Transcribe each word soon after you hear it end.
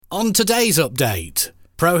On today's update,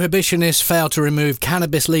 prohibitionists fail to remove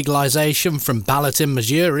cannabis legalisation from ballot in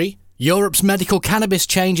Missouri, Europe's medical cannabis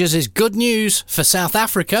changes is good news for South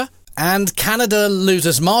Africa, and Canada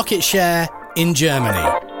loses market share in Germany.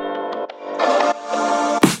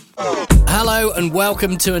 Hello and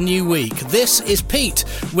welcome to a new week. This is Pete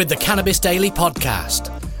with the Cannabis Daily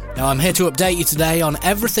Podcast. Now, I'm here to update you today on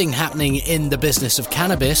everything happening in the business of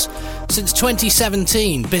cannabis. Since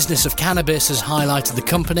 2017, Business of Cannabis has highlighted the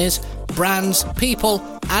companies, brands, people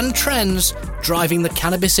and trends driving the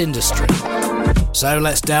cannabis industry. So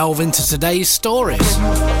let's delve into today's stories.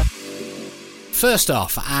 First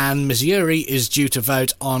off, Missouri is due to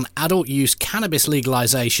vote on adult use cannabis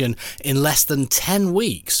legalisation in less than 10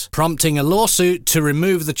 weeks, prompting a lawsuit to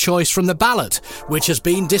remove the choice from the ballot, which has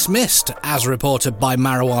been dismissed, as reported by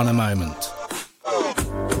Marijuana Moment.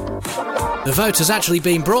 The vote has actually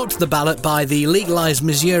been brought to the ballot by the Legalise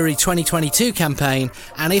Missouri 2022 campaign,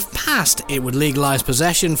 and if passed, it would legalise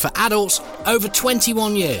possession for adults over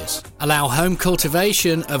 21 years, allow home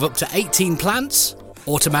cultivation of up to 18 plants,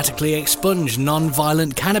 automatically expunge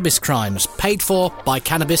non-violent cannabis crimes paid for by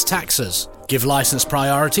cannabis taxes, give licence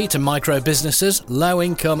priority to micro-businesses,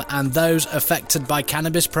 low-income and those affected by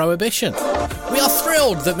cannabis prohibition. We are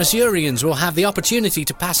thrilled that Missourians will have the opportunity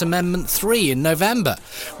to pass Amendment 3 in November,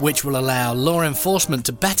 which will allow law enforcement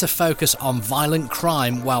to better focus on violent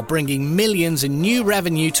crime while bringing millions in new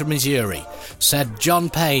revenue to Missouri, said John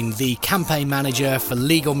Payne, the campaign manager for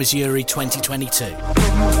Legal Missouri 2022.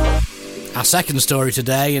 Our second story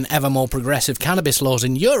today, and ever more progressive cannabis laws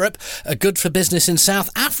in Europe are good for business in South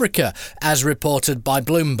Africa, as reported by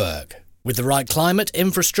Bloomberg. With the right climate,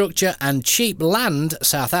 infrastructure and cheap land,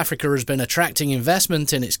 South Africa has been attracting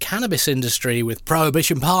investment in its cannabis industry, with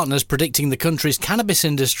Prohibition Partners predicting the country's cannabis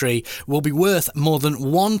industry will be worth more than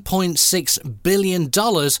 $1.6 billion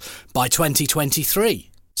by 2023.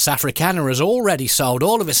 Safricana has already sold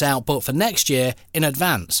all of its output for next year in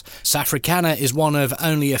advance. Safricana is one of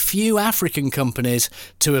only a few African companies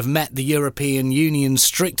to have met the European Union's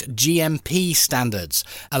strict GMP standards,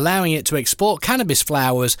 allowing it to export cannabis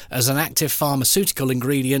flowers as an active pharmaceutical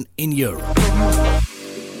ingredient in Europe.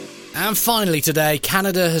 And finally today,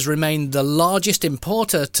 Canada has remained the largest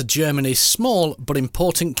importer to Germany's small but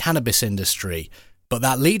important cannabis industry. But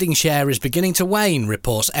that leading share is beginning to wane,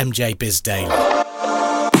 reports MJ Biz Daily.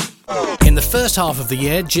 In the first half of the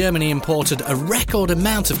year, Germany imported a record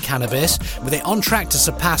amount of cannabis, with it on track to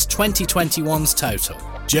surpass 2021's total.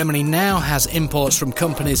 Germany now has imports from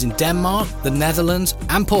companies in Denmark, the Netherlands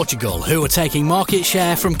and Portugal, who are taking market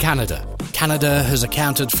share from Canada. Canada has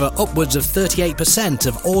accounted for upwards of 38%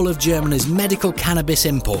 of all of Germany's medical cannabis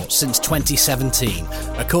imports since 2017,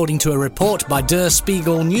 according to a report by Der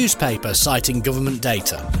Spiegel newspaper citing government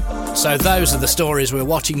data. So those are the stories we're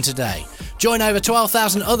watching today. Join over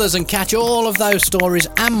 12,000 others and catch all of those stories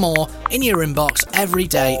and more in your inbox every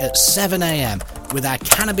day at 7 a.m. with our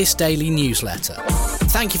Cannabis Daily newsletter.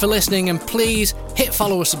 Thank you for listening, and please hit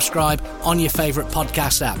follow or subscribe on your favourite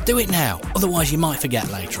podcast app. Do it now, otherwise you might forget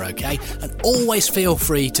later, okay? And always feel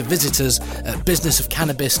free to visit us at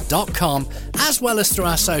businessofcannabis.com, as well as through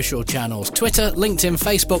our social channels, Twitter, LinkedIn,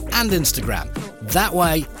 Facebook and Instagram. That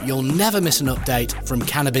way, you'll never miss an update from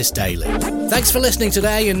Cannabis Daily. Thanks for listening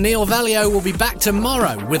today, and Neil Valio will be back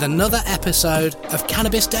tomorrow with another episode of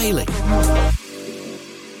Cannabis Daily.